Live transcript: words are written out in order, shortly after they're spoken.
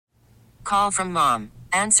Call from mom.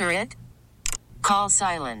 Answer it. Call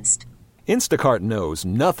silenced. Instacart knows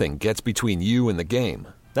nothing gets between you and the game.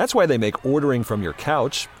 That's why they make ordering from your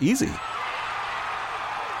couch easy.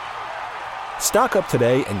 Stock up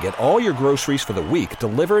today and get all your groceries for the week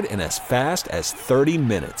delivered in as fast as 30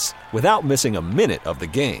 minutes without missing a minute of the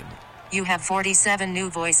game. You have 47 new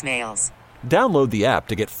voicemails. Download the app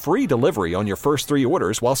to get free delivery on your first 3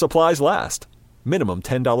 orders while supplies last. Minimum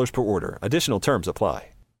 $10 per order. Additional terms apply.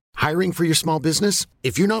 Hiring for your small business?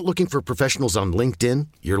 If you're not looking for professionals on LinkedIn,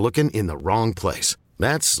 you're looking in the wrong place.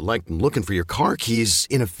 That's like looking for your car keys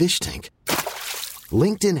in a fish tank.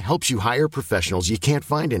 LinkedIn helps you hire professionals you can't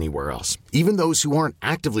find anywhere else, even those who aren't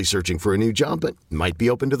actively searching for a new job but might be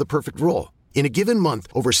open to the perfect role. In a given month,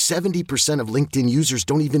 over 70% of LinkedIn users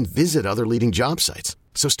don't even visit other leading job sites.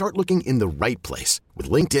 So start looking in the right place. With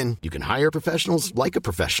LinkedIn, you can hire professionals like a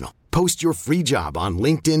professional. Post your free job on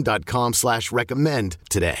linkedin.com/recommend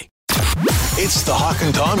today. It's the Hawk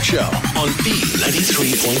and Tom Show on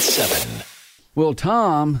B93.7. Well,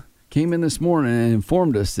 Tom came in this morning and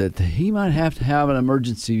informed us that he might have to have an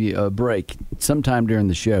emergency break sometime during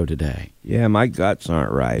the show today. Yeah, my guts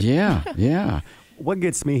aren't right. Yeah. What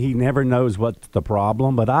gets me, he never knows what's the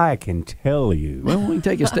problem, but I can tell you. Well, we can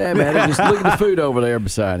take a stab at it. Just look at the food over there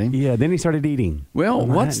beside him. Yeah, then he started eating. Well,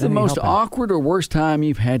 what's the most awkward or worst time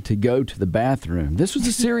you've had to go to the bathroom? This was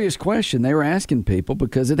a serious question they were asking people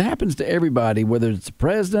because it happens to everybody, whether it's the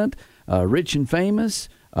president, rich and famous,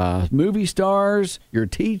 movie stars, your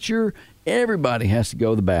teacher. Everybody has to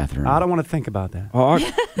go to the bathroom. I don't want to think about that. Hawk,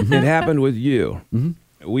 it happened with you.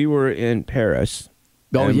 Mm-hmm. We were in Paris.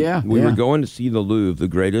 Oh, yeah. We were going to see the Louvre, the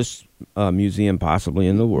greatest museum possibly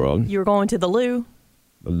in the world. You were going to the Louvre?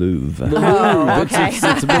 The Louvre. The Louvre. Oh, okay.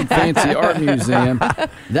 It's a big fancy art museum.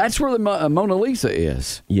 That's where the Mona Lisa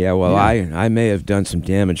is. Yeah, well, I may have done some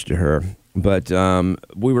damage to her. But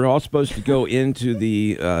we were all supposed to go into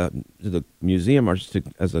the museum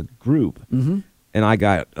as a group. Mm-hmm. And I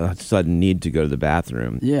got a sudden need to go to the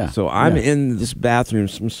bathroom. Yeah. So I'm in this bathroom,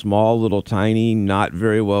 some small, little, tiny, not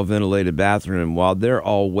very well ventilated bathroom while they're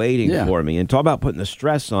all waiting for me. And talk about putting the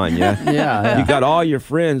stress on you. Yeah. You got all your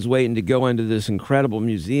friends waiting to go into this incredible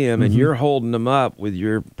museum, and you're holding them up with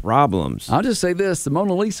your problems. I'll just say this. The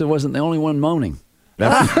Mona Lisa wasn't the only one moaning.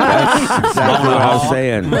 That's exactly what I was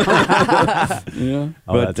saying. Yeah.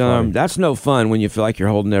 But that's no fun when you feel like you're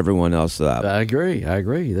holding everyone else up. I agree.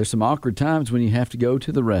 There's some awkward times when you have to go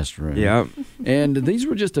to the restroom. Yeah. And these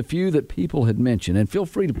were just a few that people had mentioned. And feel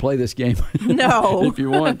free to play this game No. if you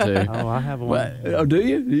want to. Oh, I have one. Oh, do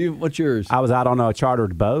you? What's yours? I was out on a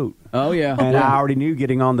chartered boat. Oh, yeah. And I already knew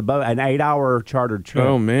getting on the boat, an 8-hour chartered trip.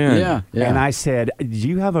 Oh, man. Yeah. And I said, do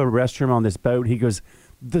you have a restroom on this boat? He goes,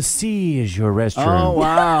 the sea is your restroom. Oh,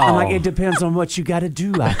 wow. I'm like, it depends on what you got to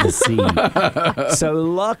do at the sea. So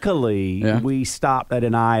luckily, we stopped at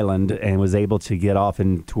an island and was able to get off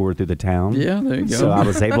and tour through the town. Yeah, there you go. So I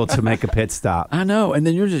was able to make a pit stop. I know. And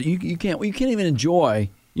then you're just you can't even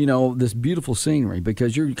enjoy, this beautiful scenery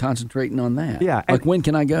because you're concentrating on that. Yeah. Like, when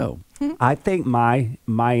can I go? I think my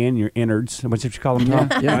innards, what's what you call them, Tom?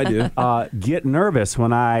 Yeah, I do. Get nervous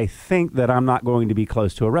when I think that I'm not going to be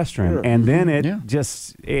close to a restroom. Sure. And then it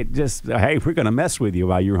just, hey, we're going to mess with you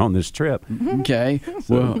while you're on this trip. Okay.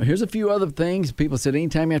 Well, here's a few other things. People said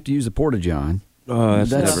anytime you have to use a porta-john. Oh,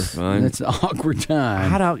 that's never fun. That's an awkward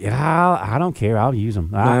time. I don't care. I'll use them.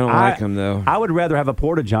 I don't like them, though. I would rather have a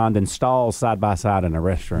porta-john than stalls side by side in a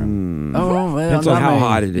restroom. Oh, well, depends on how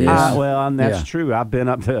hot it is. And that's true. I've been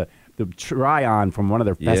up to the Tryon from one of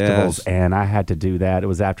their festivals, and I had to do that. It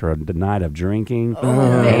was after a night of drinking.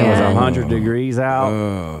 And it was 100 degrees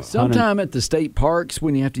out. Sometime at the state parks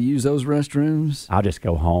when you have to use those restrooms. I'll just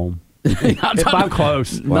go home. If I'm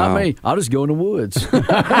close. Not me. I'll just go in the woods. It's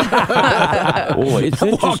I walked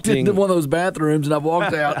interesting. into one of those bathrooms and I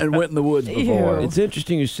walked out and went in the woods before. It's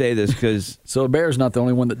interesting you say this because So a bear's not the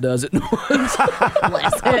only one that does it in the woods.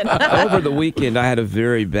 Listen. over the weekend I had a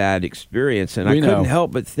very bad experience, and I couldn't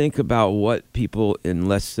help but think about what people in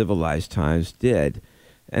less civilized times did.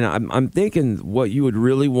 And I'm thinking what you would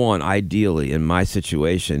really want, ideally, in my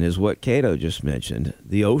situation, is what Cato just mentioned,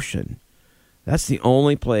 the ocean. That's the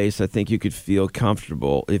only place I think you could feel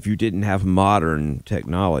comfortable if you didn't have modern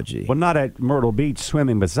technology. Well, not at Myrtle Beach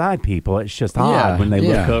swimming beside people. It's just odd when they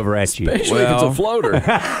look over at you. Especially if it's a floater.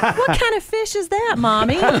 What kind of fish is that,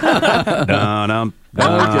 Mommy?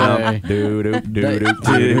 Okay.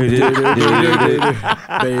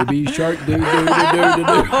 Baby shark.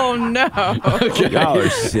 Oh, no. Y'all are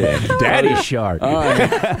sick. Daddy shark. All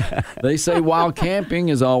right. They say wild camping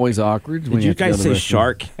is always awkward. Did you guys say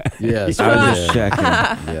shark? Yes. I was just checking.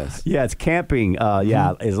 Yes. Yeah, it's camping.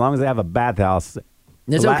 As long as they have a bathhouse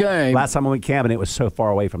It's okay. Last time I went camping, it was so far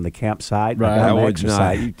away from the campsite. Right.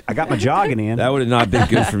 I got my jogging in. That would have not been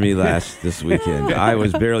good for me this weekend. I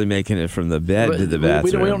was barely making it from the bed to the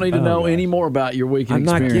bathroom. We don't need to know any more about your weekend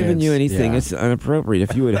I'm experience. not giving you anything. Yeah. It's inappropriate.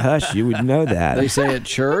 If you would hush, you would know that. They say at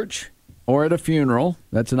church or at a funeral,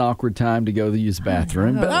 that's an awkward time to go to use the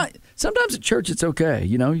bathroom. But sometimes at church, it's okay.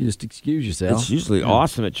 You just excuse yourself. It's usually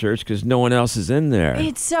awesome at church because no one else is in there.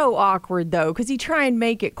 It's so awkward, though, because you try and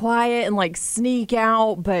make it quiet and, sneak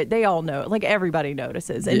out, but they all know. Everybody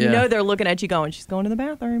notices. And they're looking at you going, she's going to the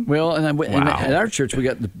bathroom. Well, and at our church, we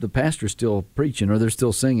got the pastor still preaching, or they're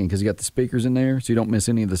still singing because you got the speakers in there, so you don't miss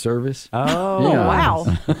any of the service. Oh, Yeah.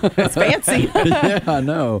 Wow. That's fancy. Yeah, I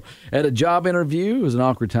know. At a job interview, it was an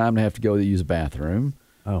awkward time to have to go to use a bathroom.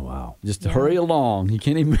 Oh, wow. Just hurry along. You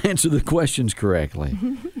can't even answer the questions correctly.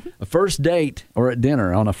 A first date or at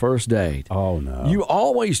dinner on a first date. Oh, no. You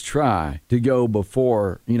always try to go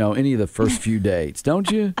before, any of the first few dates,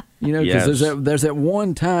 don't you? Because there's that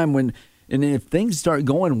one time when, and if things start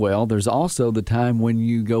going well, there's also the time when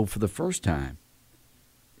you go for the first time.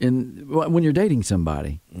 And when you're dating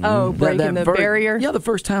somebody. Oh, breaking the barrier? Yeah, the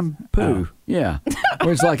first time poo. Yeah.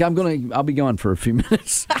 Where it's like, I'll be gone for a few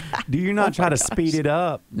minutes. Do you not try to speed it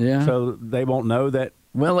up so they won't know that?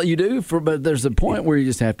 Well, you do, but there's a point where you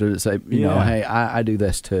just have to say, hey, I do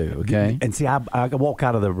this too, okay? And see, I walk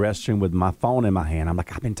out of the restroom with my phone in my hand. I'm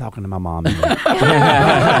like, I've been talking to my mom. I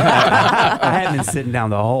haven't been sitting down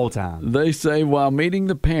the whole time. They say while meeting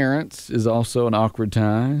the parents is also an awkward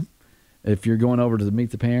time. If you're going over to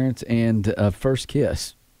meet the parents and first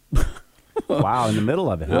kiss. Wow, in the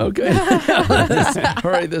middle of it. Huh? Okay. Let's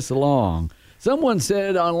hurry this along. Someone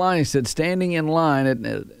said online, standing in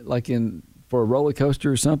line for a roller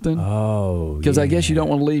coaster or something. Oh, because I guess you don't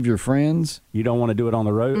want to leave your friends. You don't want to do it on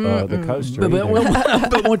the road, the coaster.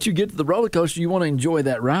 But once you get to the roller coaster, you want to enjoy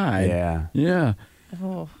that ride. Yeah. Yeah.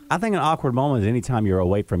 Oh. I think an awkward moment is anytime you're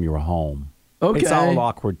away from your home. Okay. It's all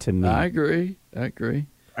awkward to me. I agree.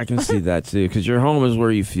 I can see that too, because your home is where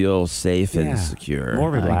you feel safe and secure. More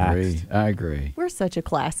relaxed. I agree. We're such a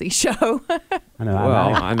classy show. I know.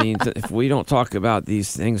 Well, I mean, if we don't talk about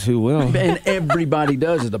these things, who will? And everybody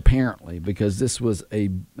does it, apparently, because this was a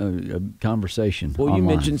conversation. Well, you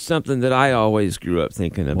mentioned something that I always grew up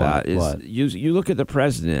thinking about. What? You look at the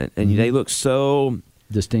president, and they look so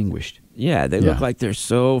distinguished. Yeah, they look like they're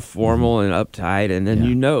so formal and uptight, and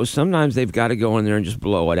then sometimes they've got to go in there and just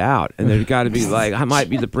blow it out, and they've got to be like, I might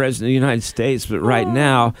be the president of the United States, but right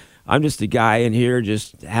now I'm just a guy in here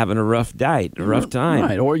just having a rough time.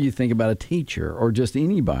 Right, or you think about a teacher or just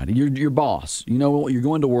anybody, your boss. You're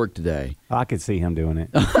going to work today. I could see him doing it.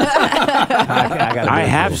 I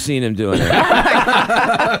have seen him doing it.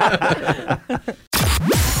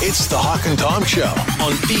 It's the Hawk and Tom Show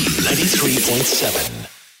on B93.7.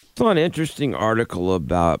 I saw an interesting article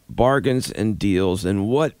about bargains and deals and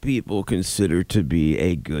what people consider to be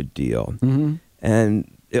a good deal. Mm-hmm.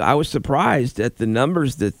 And I was surprised at the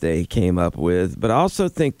numbers that they came up with, but I also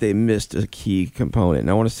think they missed a key component. And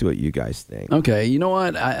I want to see what you guys think. Okay, you know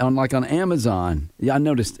what? On Amazon, I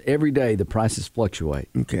noticed every day the prices fluctuate.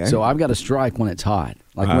 Okay. So I've got to strike when it's hot,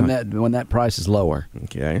 when that price is lower.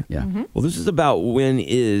 Okay. Yeah. Mm-hmm. Well, this is about when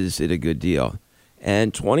is it a good deal.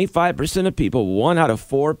 And 25% of people, 1 out of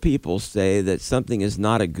 4 people, say that something is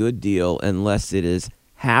not a good deal unless it is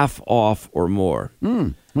half off or more.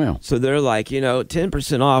 Well, so they're like,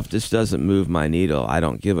 10% off just doesn't move my needle. I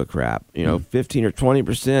don't give a crap. 15 or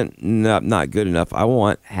 20%, not good enough. I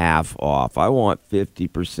want half off. I want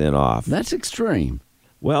 50% off. That's extreme.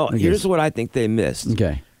 Well, here's what I think they missed.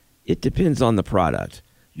 Okay. It depends on the product.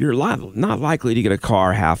 You're not likely to get a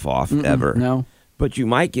car half off ever. No. But you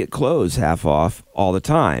might get clothes half off all the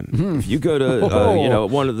time. If you go to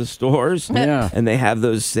one of the stores and they have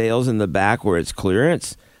those sales in the back where it's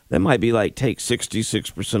clearance, that might be like take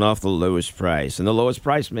 66% off the lowest price. And the lowest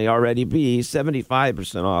price may already be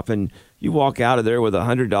 75% off. And you walk out of there with a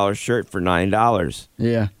 $100 shirt for $9.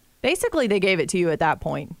 Yeah. Basically, they gave it to you at that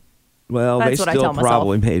point. Well, That's they what I still tell myself.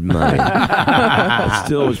 probably made money. It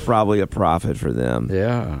still was probably a profit for them.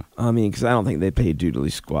 Yeah. I mean, because I don't think they paid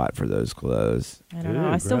doodly squat for those clothes. I don't know.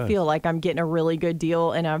 I still feel like I'm getting a really good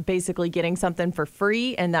deal, and I'm basically getting something for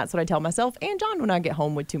free, and that's what I tell myself and John when I get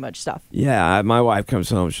home with too much stuff. Yeah, my wife comes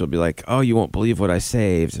home, she'll be like, oh, you won't believe what I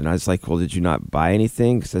saved. And I was like, well, did you not buy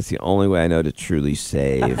anything? Because that's the only way I know to truly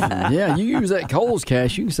save. Yeah, you use that Kohl's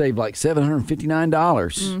cash, you can save like $759.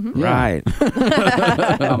 Mm-hmm. Yeah.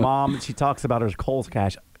 Right. My mom, she talks about her Kohl's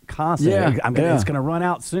cash constantly. Yeah. It's going to run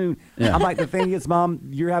out soon. Yeah. I'm like, the thing is, Mom,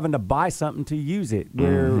 you're having to buy something to use it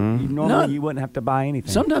where normally you wouldn't have to buy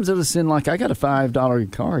anything. Sometimes it'll send I got a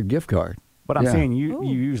 $5 gift card. But I'm saying you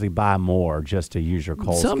usually buy more just to use your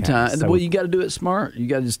Kohl's Sometimes. cash. So well, you got to do it smart. You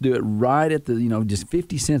got to just do it right at the, just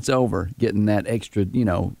 50 cents over, getting that extra,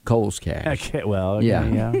 Kohl's cash. Okay, well, yeah.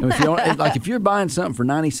 yeah. If you're buying something for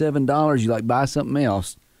 $97, you buy something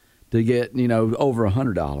else to get, over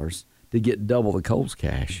 $100 to get double the Kohl's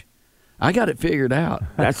cash. I got it figured out.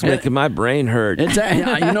 That's making my brain hurt.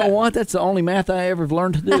 You know what? That's the only math I ever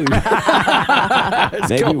learned to do.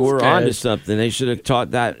 Maybe we're onto something. They should have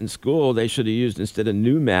taught that in school. They should have used, instead of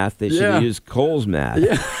new math, they should have used Kohl's math.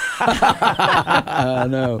 Yeah. I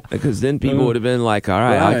know. Because then people would have been like, all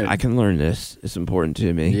right, I can learn this. It's important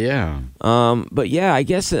to me. Yeah. But yeah, I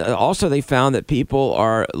guess also they found that people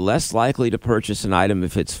are less likely to purchase an item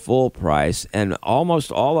if it's full price, and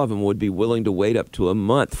almost all of them would be willing to wait up to a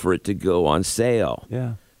month for it to go on sale.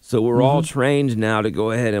 Yeah. So we're all trained now to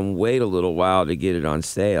go ahead and wait a little while to get it on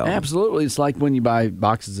sale. Absolutely. It's like when you buy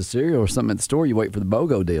boxes of cereal or something at the store, you wait for the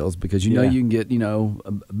BOGO deals because you know you can get, a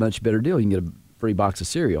much better deal. You can get a free box of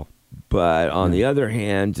cereal. But on the other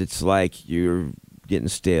hand, it's like you're getting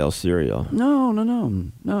stale cereal. No.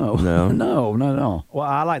 Well,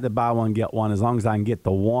 I like to buy one, get one, as long as I can get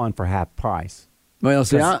the one for half price. Well,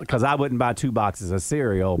 see, because I wouldn't buy 2 boxes of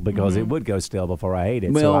cereal because it would go stale before I ate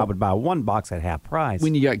it. So I would buy 1 box at half price.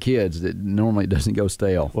 When you got kids, it normally doesn't go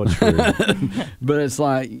stale. Well, true. But it's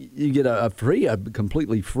like you get a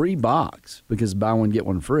completely free box because buy one, get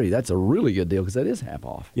one free. That's a really good deal because that is half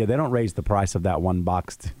off. Yeah, they don't raise the price of that 1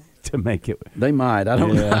 box to make it. They might. I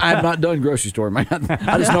don't know. I've not done grocery store, man.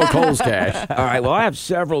 I just know Kohl's cash. All right. Well, I have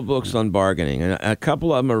several books on bargaining, and a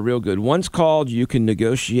couple of them are real good. One's called You Can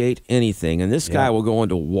Negotiate Anything, and this guy will go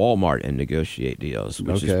into Walmart and negotiate deals,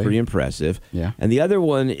 which is pretty impressive. Yeah. And the other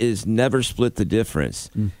one is Never Split the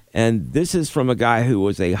Difference. And this is from a guy who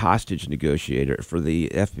was a hostage negotiator for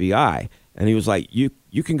the FBI. And he was like, you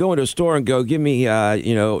can go into a store and go, give me,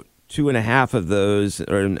 2.5 of those,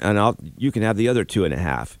 and you can have the other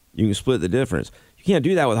 2.5. You can split the difference. You can't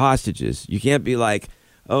do that with hostages. You can't be like,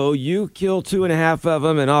 oh, you kill 2.5 of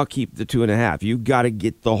them and I'll keep the 2.5. You got to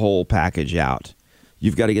get the whole package out.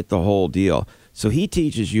 You've got to get the whole deal. So he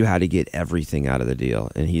teaches you how to get everything out of the deal,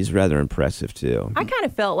 and he's rather impressive too. I kind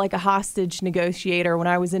of felt like a hostage negotiator when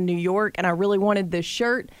I was in New York, and I really wanted this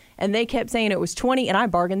shirt, and they kept saying it was $20, and I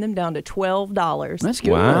bargained them down to $12. That's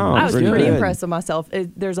good. Wow. I was pretty pretty good. impressed with myself.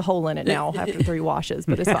 There's a hole in it now after 3 washes,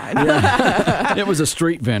 but it's fine. It was a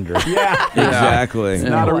street vendor. Yeah. Exactly. It's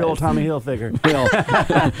not a real Tommy Hilfiger. Well,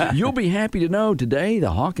 you'll be happy to know today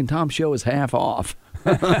the Hawk and Tom show is half off.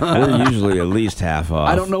 We're usually at least half off.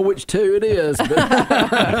 I don't know which 2 it is. But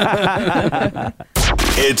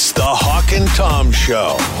It's the Hawk and Tom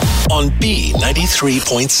Show on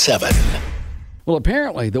B93.7. Well,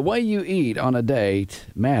 apparently, the way you eat on a date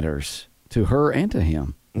matters to her and to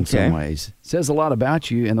him in some ways. Says a lot about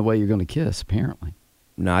you and the way you're going to kiss, apparently.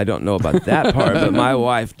 No, I don't know about that part, but my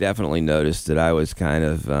wife definitely noticed that I was kind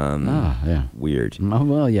of weird. Oh,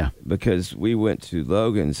 well, yeah. Because we went to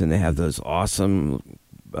Logan's and they have those awesome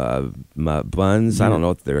buns. I don't know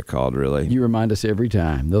what they're called, really. You remind us every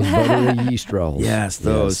time. Those buttery yeast rolls. Yes,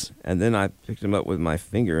 those. Yes. And then I picked them up with my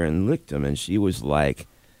finger and licked them, and she was like,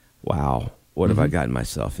 wow. What have I gotten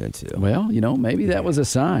myself into? Well, maybe that was a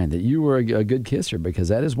sign that you were a good kisser because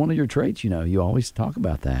that is one of your traits. You always talk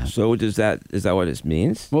about that. So is that what it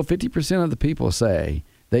means? Well, 50% of the people say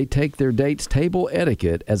they take their date's table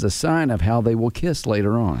etiquette as a sign of how they will kiss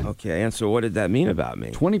later on. Okay, and so what did that mean about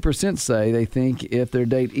me? 20% say they think if their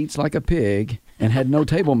date eats like a pig and had no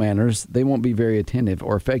table manners, they won't be very attentive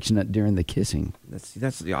or affectionate during the kissing.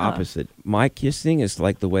 That's the opposite. My kissing is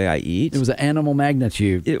like the way I eat. It was an animal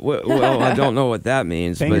magnitude. Well, I don't know what that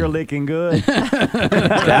means. Finger licking good.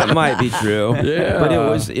 That might be true. Yeah. But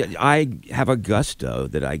I have a gusto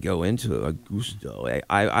that I go into, a gusto.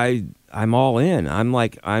 I'm all in.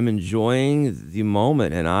 I'm enjoying the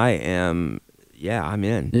moment, and I'm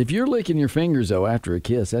in. If you're licking your fingers, though, after a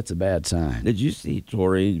kiss, that's a bad sign. Did you see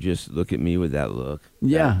Tori just look at me with that look?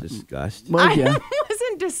 Yeah. That disgust. Well, yeah. I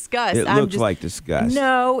wasn't disgust. It looked like disgust.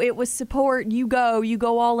 No, it was support. You go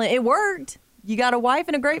all in. It worked. You got a wife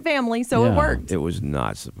and a great family, so it worked. It was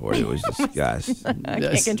not support. It was disgust. I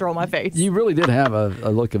can't control my face. You really did have a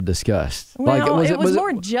look of disgust. Well, it was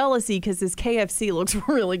more jealousy because his KFC looks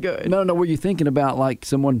really good. No. Were you thinking about like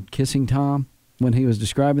someone kissing Tom when he was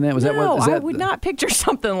describing that? I would not picture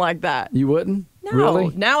something like that. You wouldn't? No. Really?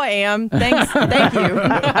 Now I am. Thanks. Thank you.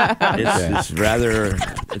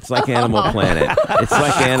 It's like Animal Planet. It's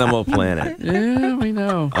like Animal Planet. Yeah, we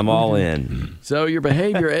know. I'm all in. So your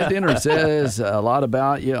behavior at dinner says a lot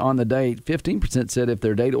about you on the date. 15% said if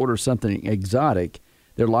their date orders something exotic,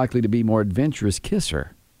 they're likely to be more adventurous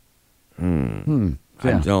kisser.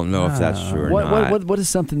 I don't know if that's true or not. What is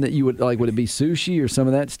something that you would like? Would it be sushi or some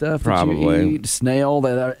of that stuff? Probably. That you eat? Snail,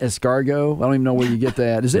 that escargot. I don't even know where you get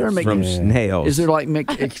that. Is there from snails? Is there like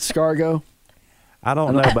escargot? I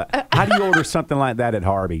don't know, but how do you order something like that at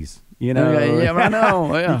Harvey's? You know, I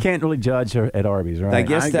know. Yeah. You can't really judge at Arby's, right? I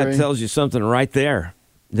guess that tells you something right there.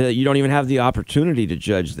 That you don't even have the opportunity to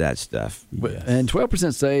judge that stuff. Yes. And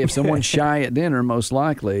 12% say if someone's shy at dinner, most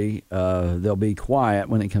likely they'll be quiet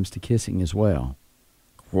when it comes to kissing as well.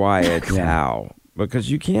 Quiet? How? Because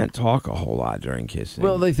you can't talk a whole lot during kissing.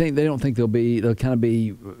 Well, they don't think they'll kind of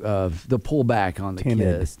be they'll pull back on the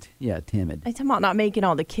kiss. Yeah, timid. I'm talking about not making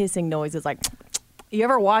all the kissing noises like. You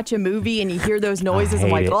ever watch a movie and you hear those noises?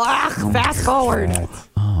 I'm like, fast forward.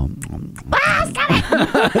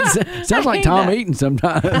 Sounds like Tom Eaton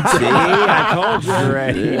sometimes. See, I told you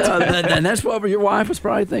already. And that's what your wife was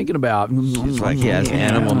probably thinking about. It's like he has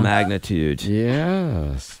animal magnitude.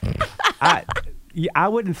 Yes. I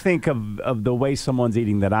wouldn't think of the way someone's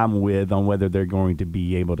eating that I'm with on whether they're going to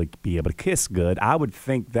be able to kiss good. I would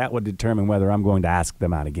think that would determine whether I'm going to ask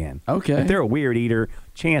them out again. Okay. If they're a weird eater,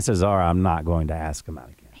 chances are I'm not going to ask them out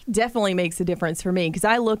again. Definitely makes a difference for me because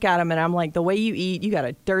I look at them and I'm like, the way you eat, you got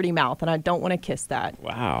a dirty mouth, and I don't want to kiss that.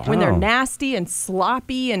 Wow. When they're nasty and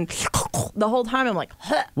sloppy and the whole time I'm like,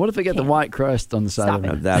 huh. What if they get the white crust on the side of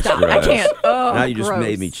it? That's gross. I can't. Oh, now you just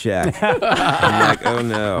made me check. I'm like, oh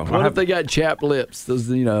no. What if they got chapped lips? Those,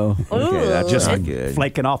 Okay, that's just not good.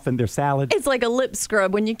 Flaking off in their salad. It's like a lip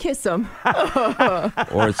scrub when you kiss them.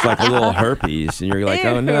 Or it's like a little herpes, and you're like,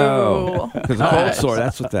 oh no. Because a cold sore,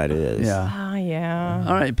 that's what that is. Yeah. Oh, yeah.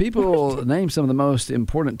 All right, people name some of the most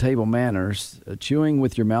important table manners. Chewing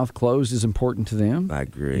with your mouth closed is important to them. I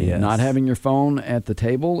agree. Yes. Not having your phone at the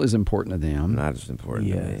table is important to them. Not as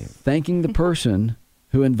important to me. Thanking the person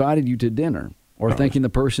who invited you to dinner, or thanking the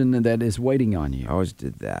person that is waiting on you. I always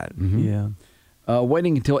did that. Yeah.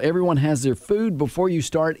 Waiting until everyone has their food before you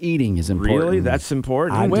start eating is important. Really? That's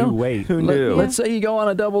important? I do wait. Who knew? Let's say you go on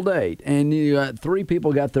a double date and you three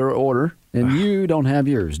people got their order and you don't have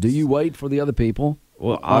yours. Do you wait for the other people?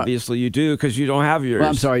 Well, obviously you do because you don't have yours. Well,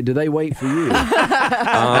 I'm sorry. Do they wait for you?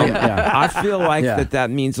 I feel like that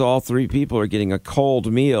means all three people are getting a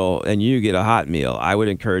cold meal and you get a hot meal. I would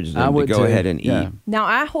encourage them to go ahead and eat. Now,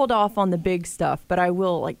 I hold off on the big stuff, but I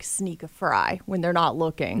will sneak a fry when they're not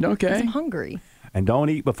looking. Okay. 'Cause I'm hungry. And don't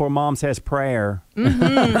eat before Mom says prayer.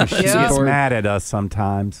 Mm-hmm. She gets mad at us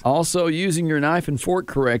sometimes. Also, using your knife and fork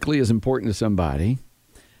correctly is important to somebody.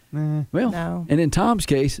 Well, No. and in Tom's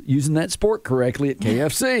case, using that spork correctly at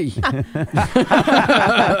KFC.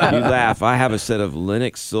 You laugh. I have a set of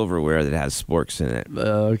Linux silverware that has sporks in it.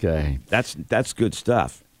 Okay. That's good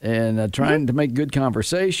stuff. And trying to make good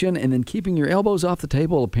conversation, and then keeping your elbows off the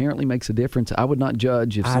table apparently makes a difference. I would not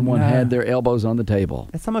judge if someone had their elbows on the table.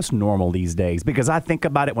 It's almost normal these days because I think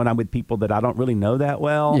about it when I'm with people that I don't really know that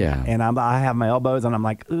well. Yeah. And I have my elbows and I'm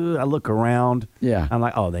like, ooh, I look around. Yeah. I'm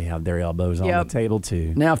like, oh, they have their elbows on the table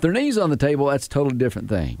too. Now, if their knees on the table, that's a totally different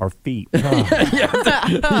thing. Or feet. Kick back.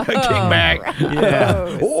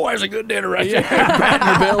 Yeah. Oh, that's a good dinner right there.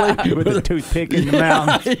 Patting their belly. With a toothpick in the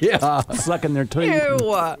mouth. Yeah. Sucking their teeth. Ew.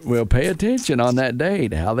 Well, pay attention on that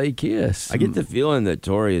date, how they kiss. I get the feeling that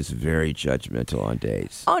Tori is very judgmental on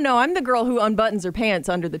dates. Oh, no, I'm the girl who unbuttons her pants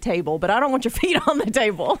under the table, but I don't want your feet on the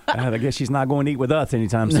table. I guess she's not going to eat with us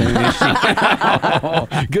anytime soon, is she?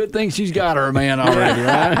 Good thing she's got her man already,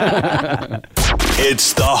 right?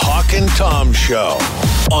 It's the Hawk and Tom Show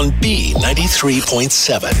on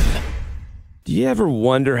B93.7. Do you ever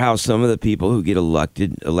wonder how some of the people who get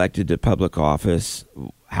elected to public office,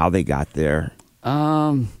 how they got there?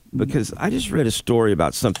 Because I just read a story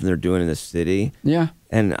about something they're doing in the city. Yeah.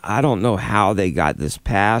 And I don't know how they got this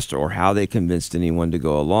passed or how they convinced anyone to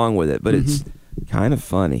go along with it, but it's kind of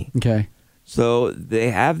funny. Okay. So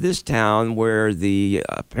they have this town where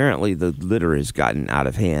apparently the litter has gotten out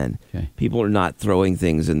of hand. Okay. People are not throwing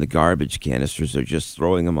things in the garbage canisters. They're just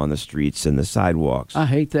throwing them on the streets and the sidewalks. I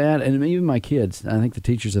hate that. And even my kids, I think the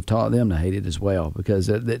teachers have taught them to hate it as well because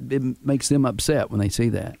it makes them upset when they see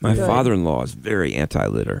that. My father-in-law is very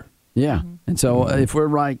anti-litter. Yeah. And so if we're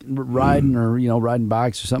riding or, riding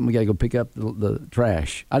bikes or something, we got to go pick up the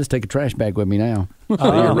trash. I just take a trash bag with me now.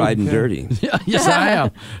 So you're riding dirty. Yeah, yes, I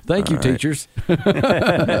am. Thank you, teachers.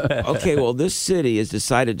 Okay, well, this city has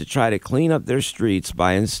decided to try to clean up their streets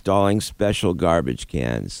by installing special garbage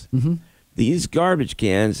cans. Mm-hmm. These garbage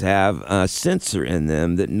cans have a sensor in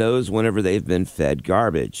them that knows whenever they've been fed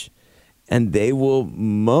garbage. And they will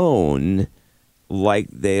moan like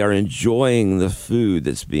they are enjoying the food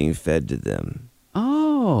that's being fed to them.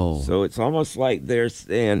 Oh. So it's almost like they're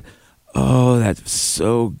saying, Oh, that's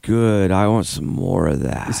so good. I want some more of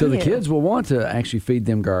that. So the kids will want to actually feed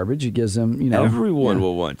them garbage. It gives them, Everyone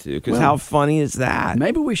will want to, because how funny is that?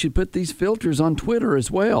 Maybe we should put these filters on Twitter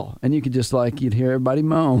as well. And you could just you'd hear everybody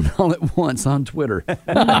moan all at once on Twitter.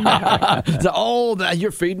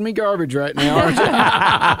 You're feeding me garbage right now, aren't you?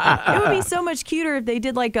 It would be so much cuter if they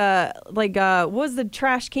did what was the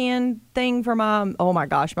trash can thing from oh my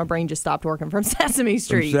gosh, my brain just stopped working, from Sesame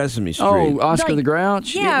Street. From Sesame Street. Oh, Oscar the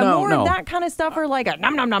Grouch? Yeah, more of that kind of stuff, or like a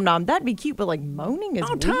nom nom nom nom. That'd be cute, but moaning is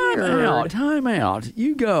weird. Time out.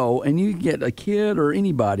 You go and you get a kid or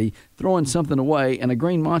anybody throwing something away and a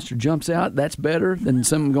green monster jumps out. That's better than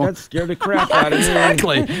someone going, that scared the crap out of me.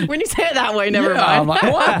 Exactly. When you say it that way, never mind. I'm like,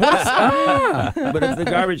 what? But if the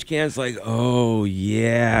garbage can's like, oh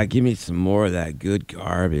yeah, give me some more of that good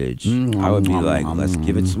garbage, I would be like, let's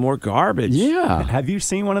give it some more garbage. Yeah. Have you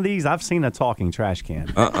seen one of these? I've seen a talking trash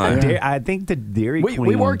can. I think the Dairy Queen.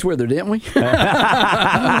 We worked with her, didn't we?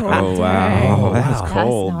 Oh wow, that's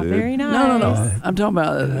cold, not dude. Very nice. No. I'm talking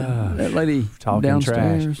about that lady Talking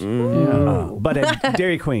downstairs. trash. Yeah. But at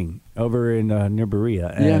Dairy Queen over in near Berea,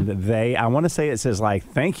 and I want to say it says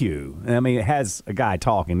thank you. I mean, it has a guy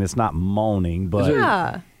talking. It's not moaning,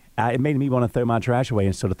 but it made me want to throw my trash away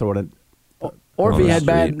instead of throwing it. Or if he had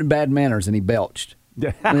bad manners and he belched.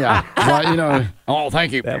 Yeah. Oh,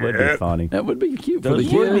 thank you. That would be funny. That would be cute for the Those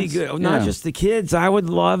kids. would be good. Not just the kids. I would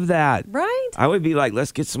love that. Right? I would be like,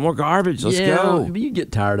 let's get some more garbage. Let's go. But you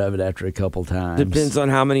get tired of it after a couple times. Depends on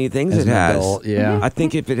how many things As it an has. adult, yeah. I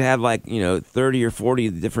think if it had 30 or 40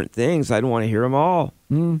 different things, I'd want to hear them all.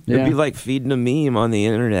 It'd be like feeding a meme on the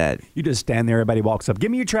internet. You just stand there, everybody walks up. Give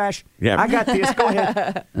me your trash. Yeah. I got this. Go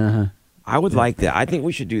ahead. I would like that. I think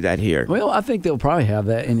we should do that here. Well, I think they'll probably have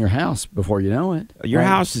that in your house before you know it. Your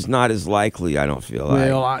house is not as likely, I don't feel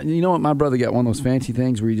like. Well, you know what? My brother got one of those fancy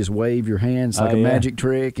things where you just wave your hands like a magic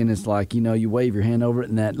trick, and it's like, you wave your hand over it,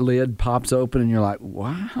 and that lid pops open, and you're like,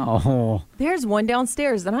 wow. There's one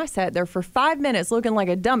downstairs, and I sat there for 5 minutes looking like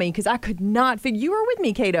a dummy because I could not figure. You were with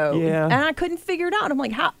me, Cato. Yeah. And I couldn't figure it out. I'm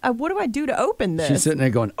like, what do I do to open this? She's sitting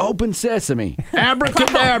there going, open sesame,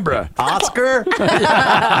 abracadabra. Oscar?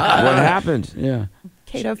 What happened? Yeah.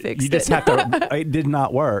 Cato fixed You just it. have to. It did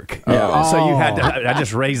not work. Yeah. So you had to. I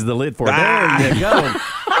just raised the lid for it. There you go.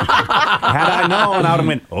 Had I known, I would have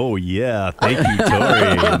went, oh, yeah. Thank you,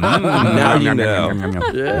 Tori. Now you know.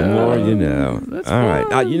 The more you know. That's All right.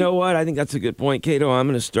 fun. You know what? I think that's a good point, Cato. I'm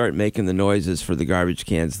going to start making the noises for the garbage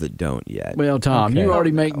cans that don't yet. Well, Tom, Okay. you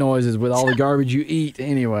already make noises with all the garbage you eat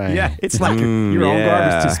anyway. Yeah, it's like your own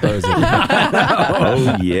garbage disposal.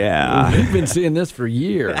 Oh, yeah. We've been seeing this for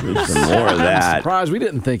years. Some more of I'm that. surprised we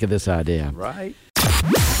didn't think of this idea. Right?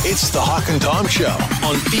 It's the Hawk and Tom Show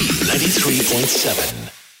on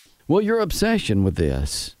B93.7. Well, your obsession with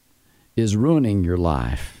this is ruining your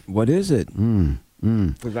life. What is it?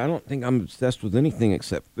 Because I don't think I'm obsessed with anything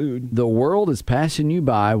except food. The world is passing you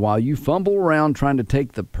by while you fumble around trying to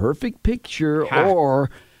take the perfect picture or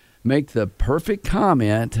make the perfect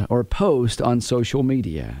comment or post on social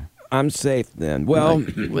media. I'm safe then. Well,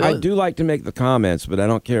 I do like to make the comments, but I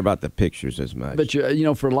don't care about the pictures as much. But,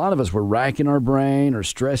 for a lot of us, we're racking our brain or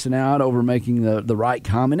stressing out over making the right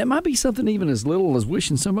comment. It might be something even as little as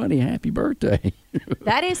wishing somebody a happy birthday.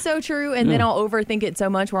 That is so true. And then I'll overthink it so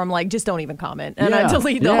much where I'm like, just don't even comment. And I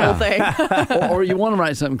delete the whole thing. or you want to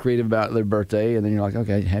write something creative about their birthday, and then you're like,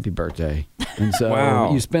 okay, happy birthday. And so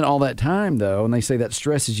you spend all that time, though, and they say that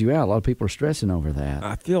stresses you out. A lot of people are stressing over that.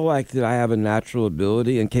 I feel like that I have a natural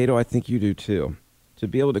ability, and Cato, I think you do too, to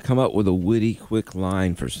be able to come up with a witty, quick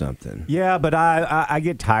line for something. Yeah, but I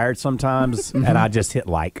get tired sometimes, and I just hit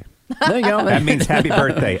like. There you go. That means happy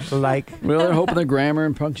birthday. Like. Well, they're hoping the grammar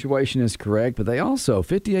and punctuation is correct, but they also,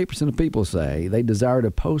 58% of people say they desire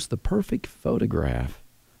to post the perfect photograph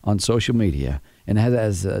on social media, and it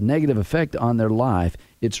has a negative effect on their life.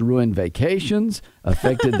 It's ruined vacations,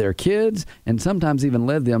 affected their kids, and sometimes even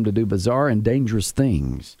led them to do bizarre and dangerous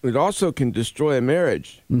things. It also can destroy a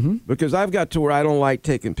marriage, because I've got to where I don't like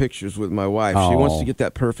taking pictures with my wife. She wants to get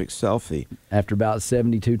that perfect selfie. After about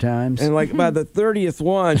 72 times. And like by the 30th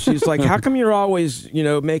one, she's like, how come you're always,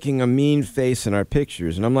 making a mean face in our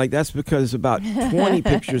pictures? And I'm like, that's because about 20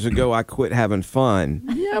 pictures ago, I quit having fun.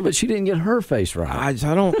 Yeah, but she didn't get her face right.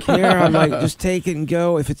 I don't care. I'm like, just take it and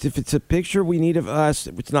go. If it's a picture we need of us,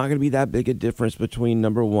 it's not going to be that big a difference between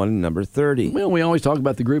number 1 and number 30. Well, we always talk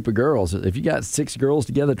about the group of girls. If you got 6 girls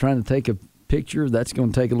together trying to take a picture, that's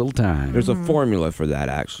going to take a little time. There's a formula for that,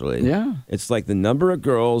 actually. Yeah. It's like the number of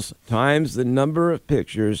girls times the number of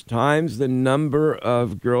pictures times the number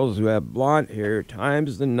of girls who have blonde hair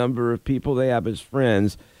times the number of people they have as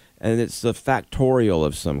friends. and it's a factorial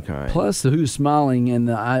of some kind. Plus, who's smiling and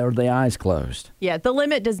the eyes closed. Yeah, the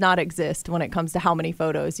limit does not exist when it comes to how many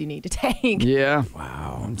photos you need to take. Yeah.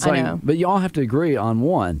 Wow. It's like, I know. But you all have to agree on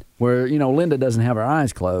one where, Linda doesn't have her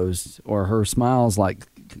eyes closed or her smile's like,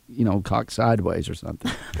 cocked sideways or something.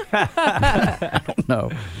 I don't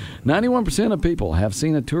know. 91% of people have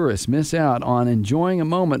seen a tourist miss out on enjoying a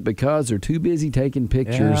moment because they're too busy taking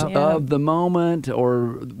pictures of the moment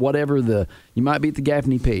or whatever. You might be at the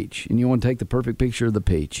Gaffney Peach and you want to take the perfect picture of the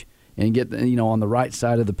peach and get on the right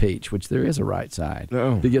side of the peach, which there is a right side,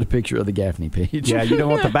 to get a picture of the Gaffney Peach. Yeah, you don't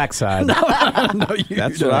want the back side. No,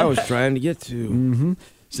 That's what I was trying to get to. Mm-hmm.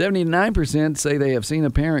 79% say they have seen a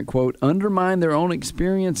parent, quote, undermine their own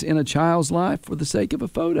experience in a child's life for the sake of a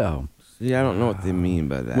photo. See, I don't know what they mean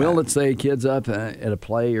by that. Well, let's say a kid's up at a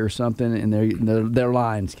play or something, and their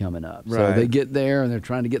line's coming up. Right. So they get there, and they're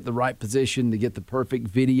trying to get the right position to get the perfect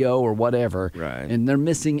video or whatever. Right. And they're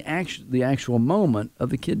missing the actual moment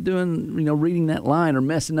of the kid doing, reading that line or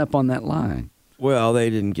messing up on that line. Well, they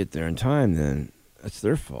didn't get there in time then. That's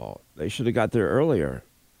their fault. They should have got there earlier.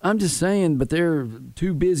 I'm just saying, but they're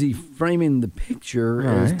too busy framing the picture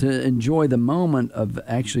as to enjoy the moment of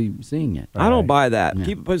actually seeing it. I don't buy that.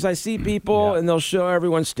 Yeah. Because I see people and they'll show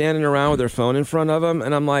everyone standing around with their phone in front of them,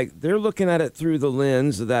 and I'm like, they're looking at it through the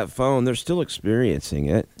lens of that phone. They're still experiencing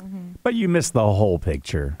it. Mm-hmm. But you miss the whole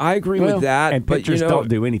picture. I agree with that. And but, pictures don't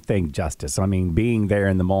do anything justice. I mean, being there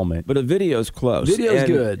in the moment. But a video's close. Video's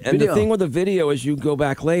good. And the thing with a video is you go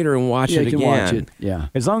back later and watch it you again. can watch it. Yeah.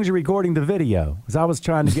 As long as you're recording the video. Because I was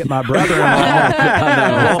trying to get my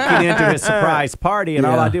brother-in-law walking into his surprise party, and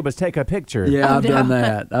all I did was take a picture. Yeah, I've done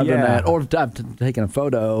that. I've done that. Or I've taken a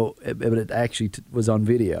photo, but it actually was on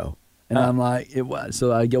video. And I'm like, it was.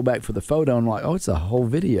 So I go back for the photo, and I'm like, it's a whole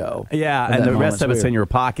video. Yeah, and the rest of it's in your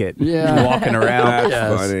pocket. Yeah. Walking around.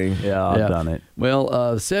 That's funny. Yeah, I've done it. Well,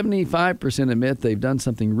 75% admit they've done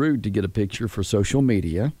something rude to get a picture for social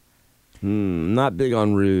media. Not big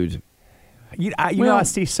on rude. I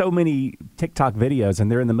see so many TikTok videos,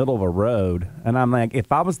 and they're in the middle of a road, and I'm like,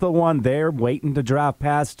 if I was the one there waiting to drive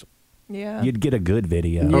past, you'd get a good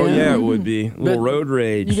video. Oh, yeah, it would be. A little road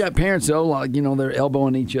rage. You got parents, though, like, they're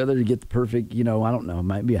elbowing each other to get the perfect, I don't know, it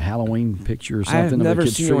might be a Halloween picture or something. I've never of a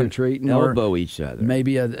kid seen anyone trick-or-treating, elbow each other.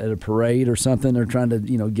 Maybe at a parade or something. They're trying to,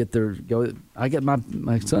 get their go. I get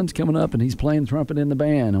my son's coming up, and he's playing trumpet in the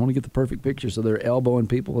band. I want to get the perfect picture, so they're elbowing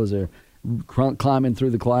people as they're climbing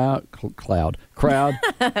through the crowd.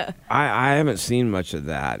 I haven't seen much of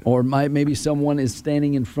that. Or maybe someone is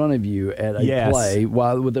standing in front of you at a play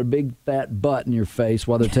with their big fat butt in your face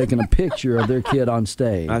while they're taking a picture of their kid on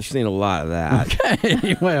stage. I've seen a lot of that.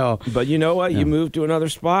 Okay, well. But you know what? You move to another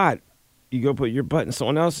spot. You go put your butt in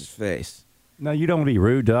someone else's face. No, you don't want to be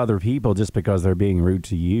rude to other people just because they're being rude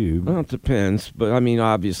to you. Well, it depends. But, I mean,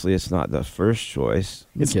 obviously, it's not the first choice.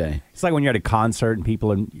 It's like when you're at a concert and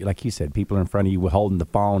people, like you said, people in front of you holding the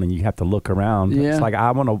phone and you have to look around. Yeah. It's like,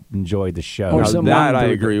 I want to enjoy the show. That I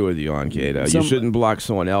agree with you on, Cato. You shouldn't block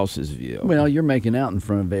someone else's view. Well, you're making out in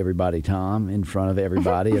front of everybody, Tom, in front of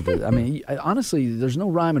everybody. Honestly, there's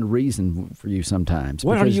no rhyme and reason for you sometimes.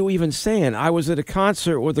 What are you even saying? I was at a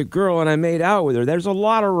concert with a girl and I made out with her. There's a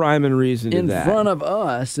lot of rhyme and reason to that. In front of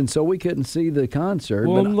us, and so we couldn't see the concert.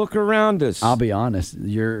 Well, look around us. I'll be honest,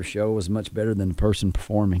 your show was much better than the person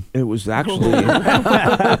performing. It was actually,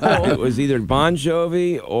 it was either Bon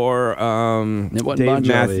Jovi or it wasn't Dave Bon Jovi.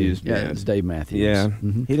 Matthews. Yeah, it's Dave Matthews. Yeah,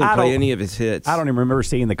 he didn't play any of his hits. I don't even remember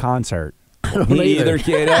seeing the concert. Me either,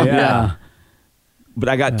 Cato. Yeah. But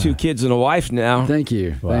I got 2 kids and a wife now. Thank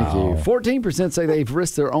you. Thank you. 14% say they've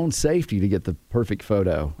risked their own safety to get the perfect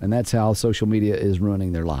photo, and that's how social media is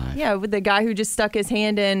ruining their lives. Yeah, with the guy who just stuck his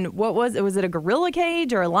hand in, what was it? Was it a gorilla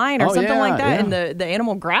cage or a lion or something like that? Yeah. And the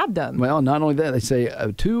animal grabbed him. Well, not only that, they say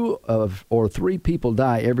 2 or 3 people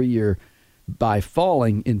die every year by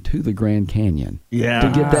falling into the Grand Canyon. Yeah. To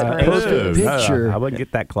get that perfect picture. I wouldn't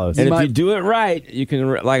get that close. And if you do it right, you can,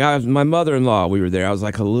 my mother-in-law, we were there. I was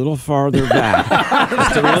like a little farther back.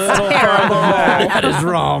 Just a little farther back. That is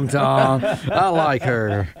wrong, Tom. I like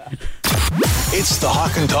her. It's the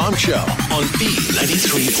Hawk and Tom Show on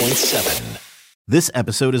B93.7. This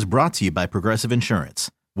episode is brought to you by Progressive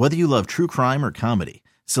Insurance. Whether you love true crime or comedy,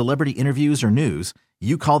 celebrity interviews or news,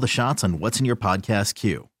 you call the shots on what's in your podcast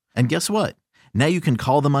queue. And guess what? Now you can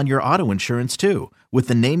call them on your auto insurance too with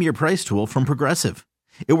the Name Your Price tool from Progressive.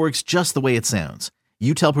 It works just the way it sounds.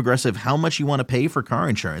 You tell Progressive how much you want to pay for car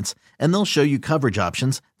insurance, and they'll show you coverage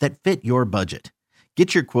options that fit your budget.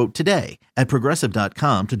 Get your quote today at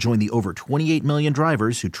Progressive.com to join the over 28 million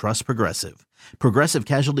drivers who trust Progressive. Progressive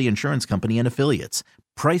Casualty Insurance Company and Affiliates.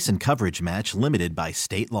 Price and coverage match limited by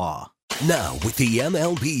state law. Now, with the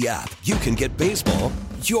MLB app, you can get baseball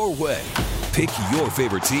your way. Pick your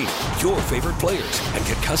favorite team, your favorite players, and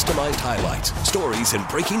get customized highlights, stories, and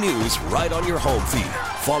breaking news right on your home feed.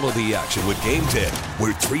 Follow the action with Game Day,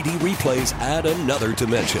 where 3D replays add another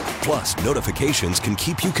dimension. Plus, notifications can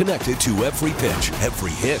keep you connected to every pitch,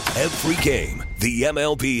 every hit, every game. The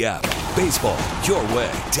MLB app. Baseball your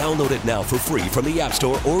way. Download it now for free from the App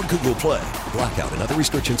Store or Google Play. Blackout and other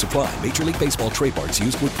restrictions apply. Major League Baseball trademarks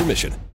used with permission.